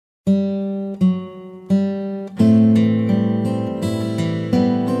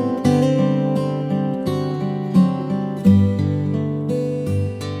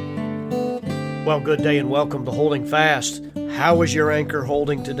good day and welcome to Holding Fast. How is your anchor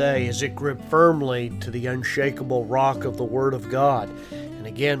holding today? Is it gripped firmly to the unshakable rock of the Word of God? And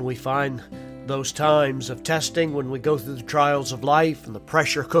again, we find those times of testing when we go through the trials of life and the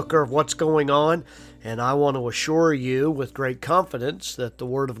pressure cooker of what's going on. And I want to assure you with great confidence that the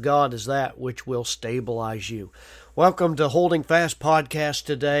Word of God is that which will stabilize you. Welcome to Holding Fast podcast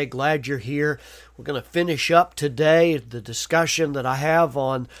today. Glad you're here. We're going to finish up today the discussion that I have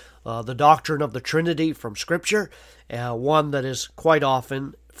on the doctrine of the Trinity from Scripture, one that is quite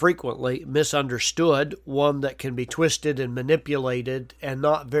often, frequently misunderstood, one that can be twisted and manipulated and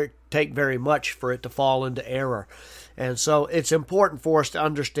not take very much for it to fall into error. And so it's important for us to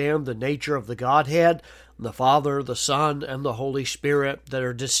understand the nature of the Godhead, the Father, the Son, and the Holy Spirit that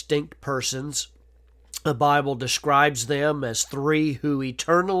are distinct persons. The Bible describes them as three who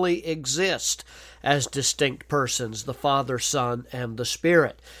eternally exist as distinct persons, the Father, Son, and the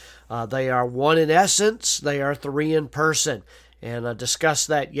Spirit. They are one in essence, they are three in person, and I discussed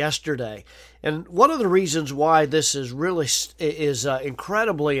that yesterday. And one of the reasons why this is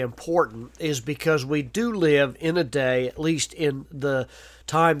incredibly important is because we do live in a day, at least in the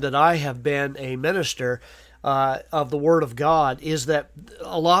time that I have been a minister of the Word of God, is that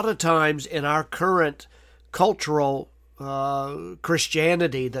a lot of times in our current cultural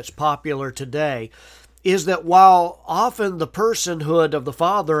Christianity that's popular today, is that while often the personhood of the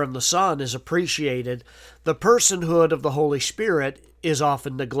Father and the Son is appreciated, the personhood of the Holy Spirit is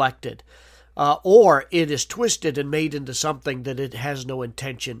often neglected, or it is twisted and made into something that it has no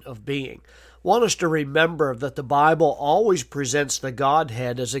intention of being. I want us to remember that the Bible always presents the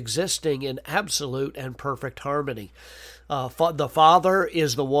Godhead as existing in absolute and perfect harmony. The Father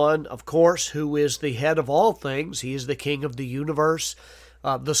is the one, of course, who is the head of all things. He is the King of the universe.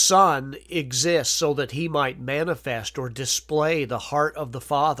 The Son exists so that He might manifest or display the heart of the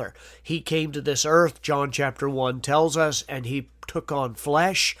Father. He came to this earth, John chapter 1 tells us, and He took on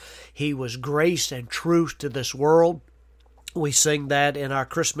flesh. He was grace and truth to this world. We sing that in our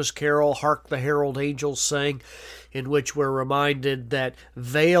Christmas carol, Hark the Herald Angels Sing, in which we're reminded that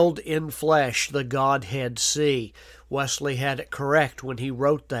veiled in flesh the Godhead see. Wesley had it correct when he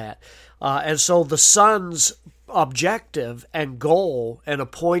wrote that. And so the Son's objective and goal and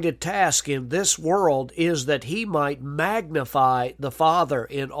appointed task in this world is that He might magnify the Father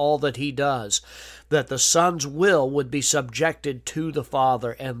in all that He does, that the Son's will would be subjected to the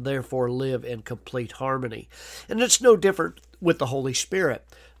Father and therefore live in complete harmony. And it's no different with the Holy Spirit.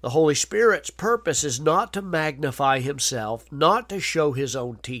 The Holy Spirit's purpose is not to magnify Himself, not to show His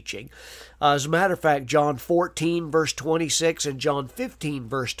own teaching. As a matter of fact, John 14, verse 26 and John 15,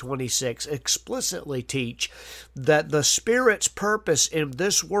 verse 26 explicitly teach that the Spirit's purpose in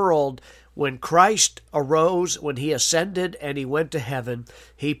this world, when Christ arose, when He ascended and He went to heaven,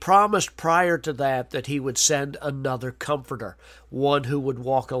 He promised prior to that He would send another Comforter, one who would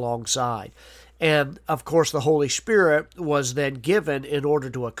walk alongside. And, of course, the Holy Spirit was then given in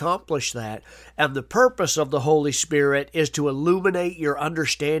order to accomplish that. And the purpose of the Holy Spirit is to illuminate your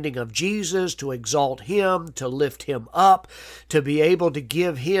understanding of Jesus, to exalt Him, to lift Him up, to be able to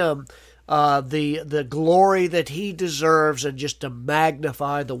give Him the glory that He deserves, and just to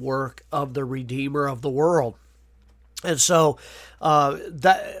magnify the work of the Redeemer of the world. And so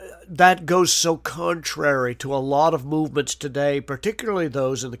that goes so contrary to a lot of movements today, particularly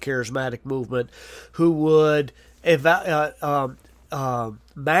those in the charismatic movement, who would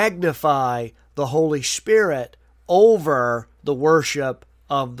magnify the Holy Spirit over the worship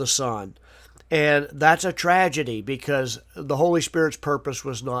of the Son. And that's a tragedy, because the Holy Spirit's purpose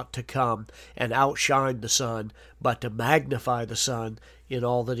was not to come and outshine the Son, but to magnify the Son in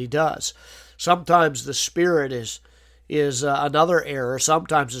all that He does. Sometimes the Spirit is another error.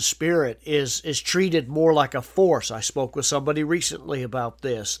 Sometimes the Spirit is treated more like a force. I spoke with somebody recently about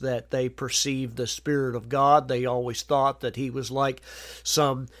this, that they perceived the Spirit of God. They always thought that He was like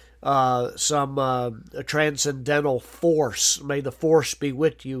some transcendental force. May the force be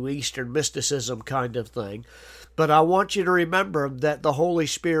with you, Eastern mysticism kind of thing. But I want you to remember that the Holy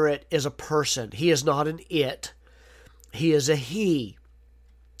Spirit is a person. He is not an it. He is a He.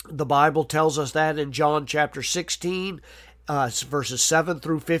 The Bible tells us that in John chapter 16, verses 7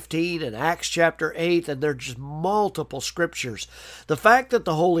 through 15, and Acts chapter 8, and there are just multiple scriptures. The fact that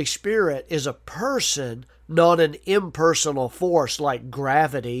the Holy Spirit is a person, not an impersonal force like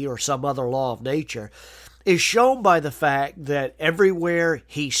gravity or some other law of nature, is shown by the fact that everywhere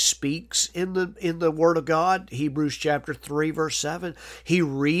He speaks in the Word of God, Hebrews chapter 3, verse 7, He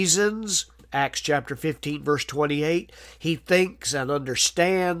reasons, Acts chapter 15, verse 28, He thinks and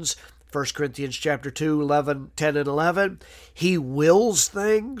understands, 1 Corinthians chapter 2, 10 and 11. He wills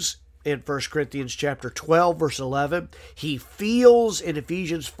things, in 1 Corinthians chapter 12, verse 11. He feels in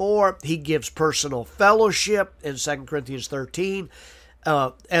Ephesians 4. He gives personal fellowship in 2 Corinthians 13.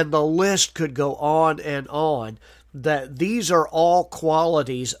 And the list could go on, that these are all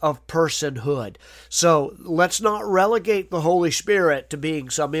qualities of personhood. So let's not relegate the Holy Spirit to being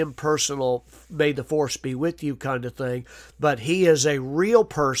some impersonal, may the force be with you kind of thing, but he is a real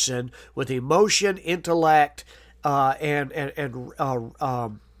person with emotion, intellect, and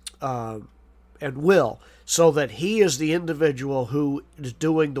will, so that he is the individual who is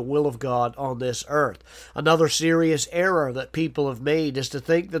doing the will of God on this earth. Another serious error that people have made is to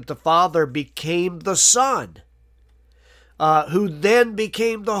think that the Father became the Son, who then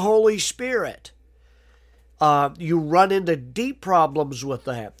became the Holy Spirit. You run into deep problems with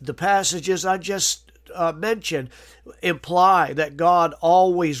that. The passages I just mentioned imply that God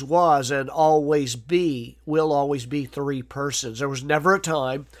always was and will always be three persons. There was never a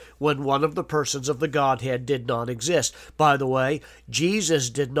time when one of the persons of the Godhead did not exist. By the way, Jesus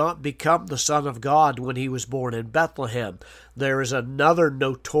did not become the Son of God when he was born in Bethlehem. There is another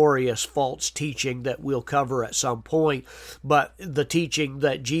notorious false teaching that we'll cover at some point, but the teaching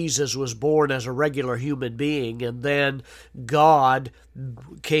that Jesus was born as a regular human being and then God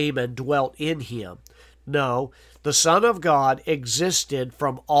came and dwelt in him. No, the Son of God existed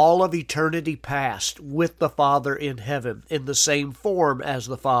from all of eternity past with the Father in heaven in the same form as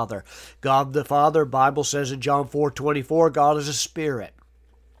the Father. God the Father, Bible says in John 4:24, God is a spirit.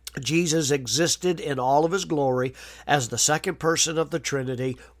 Jesus existed in all of his glory as the second person of the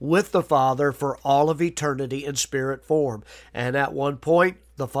Trinity with the Father for all of eternity in spirit form. And at one point,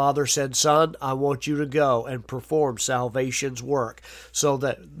 the Father said, Son, I want you to go and perform salvation's work so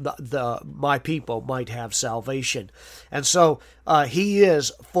that my people might have salvation. And so he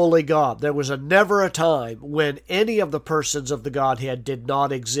is fully God. There was never a time when any of the persons of the Godhead did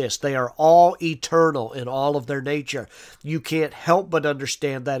not exist. They are all eternal in all of their nature. You can't help but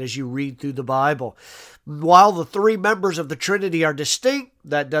understand that as you read through the Bible. While the three members of the Trinity are distinct,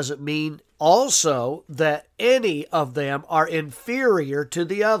 that doesn't mean also that any of them are inferior to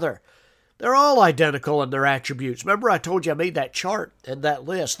the other. They're all identical in their attributes. Remember I told you I made that chart and that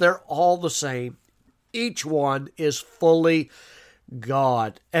list. They're all the same. Each one is fully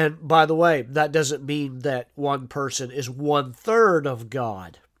God. And by the way, that doesn't mean that one person is 1/3 of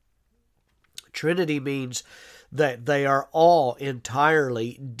God. Trinity means that they are all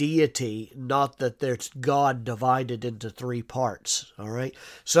entirely deity, not that there's God divided into three parts. All right?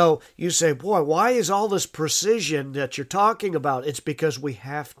 So you say, boy, why is all this precision that you're talking about? It's because we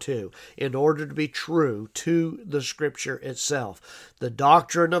have to, in order to be true to the Scripture itself. The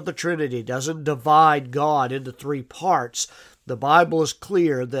doctrine of the Trinity doesn't divide God into three parts. The Bible is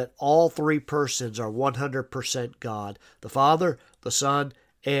clear that all three persons are 100% God: the Father, the Son,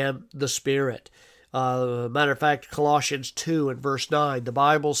 and the Spirit. Matter of fact, Colossians 2 and verse 9, the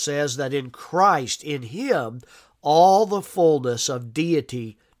Bible says that in Christ, in him, all the fullness of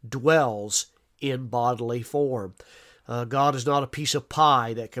deity dwells in bodily form. God is not a piece of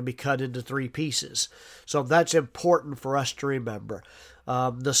pie that can be cut into three pieces. So that's important for us to remember.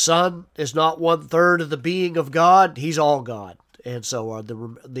 The Son is not 1/3 of the being of God. He's all God, and so are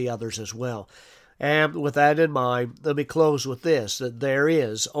the others as well. And with that in mind, let me close with this, that there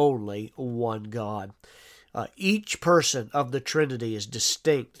is only one God. Each person of the Trinity is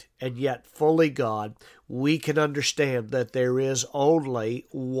distinct and yet fully God. We can understand that there is only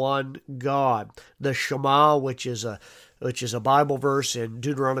one God. The Shema, which is a Bible verse in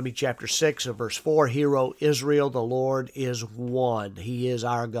Deuteronomy chapter 6 and verse 4, Hear, O Israel, the Lord is one. He is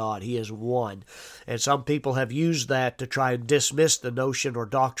our God. He is one. And some people have used that to try and dismiss the notion or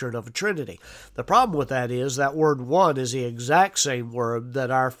doctrine of a Trinity. The problem with that is that word one is the exact same word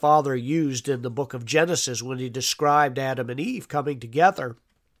that our Father used in the book of Genesis when he described Adam and Eve coming together.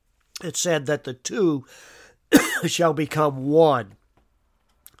 It said that the two shall become one.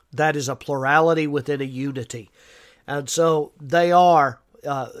 That is a plurality within a unity. And so they are,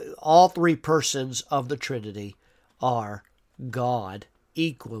 all three persons of the Trinity are God,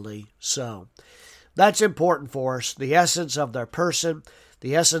 equally so. That's important for us. The essence of their person,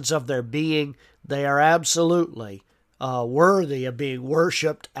 the essence of their being, they are absolutely worthy of being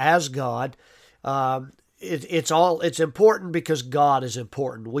worshipped as God. It's important because God is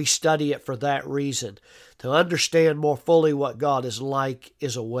important. We study it for that reason. To understand more fully what God is like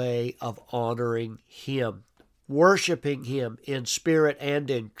is a way of honoring Him, worshiping Him in spirit and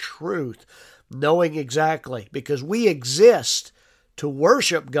in truth, knowing exactly, because we exist to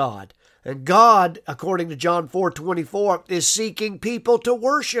worship God. And God, according to John 4:24, is seeking people to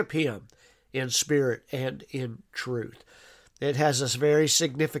worship Him in spirit and in truth. it has a very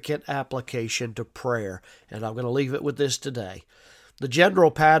significant application to prayer, and I'm going to leave it with this today. The general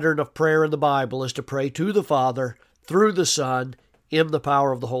pattern of prayer in the Bible is to pray to the Father, through the Son, in the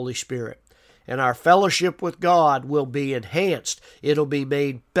power of the Holy Spirit. And our fellowship with God will be enhanced. It'll be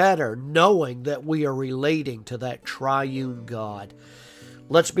made better knowing that we are relating to that triune God.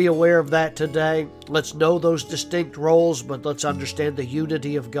 Let's be aware of that today. Let's know those distinct roles, but let's understand the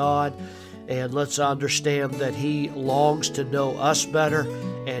unity of God. And let's understand that He longs to know us better,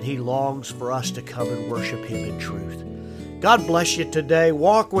 and He longs for us to come and worship Him in truth. God bless you today.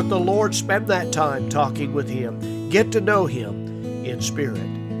 Walk with the Lord. Spend that time talking with Him. Get to know Him in spirit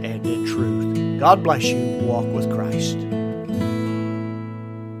and in truth. God bless you. Walk with Christ.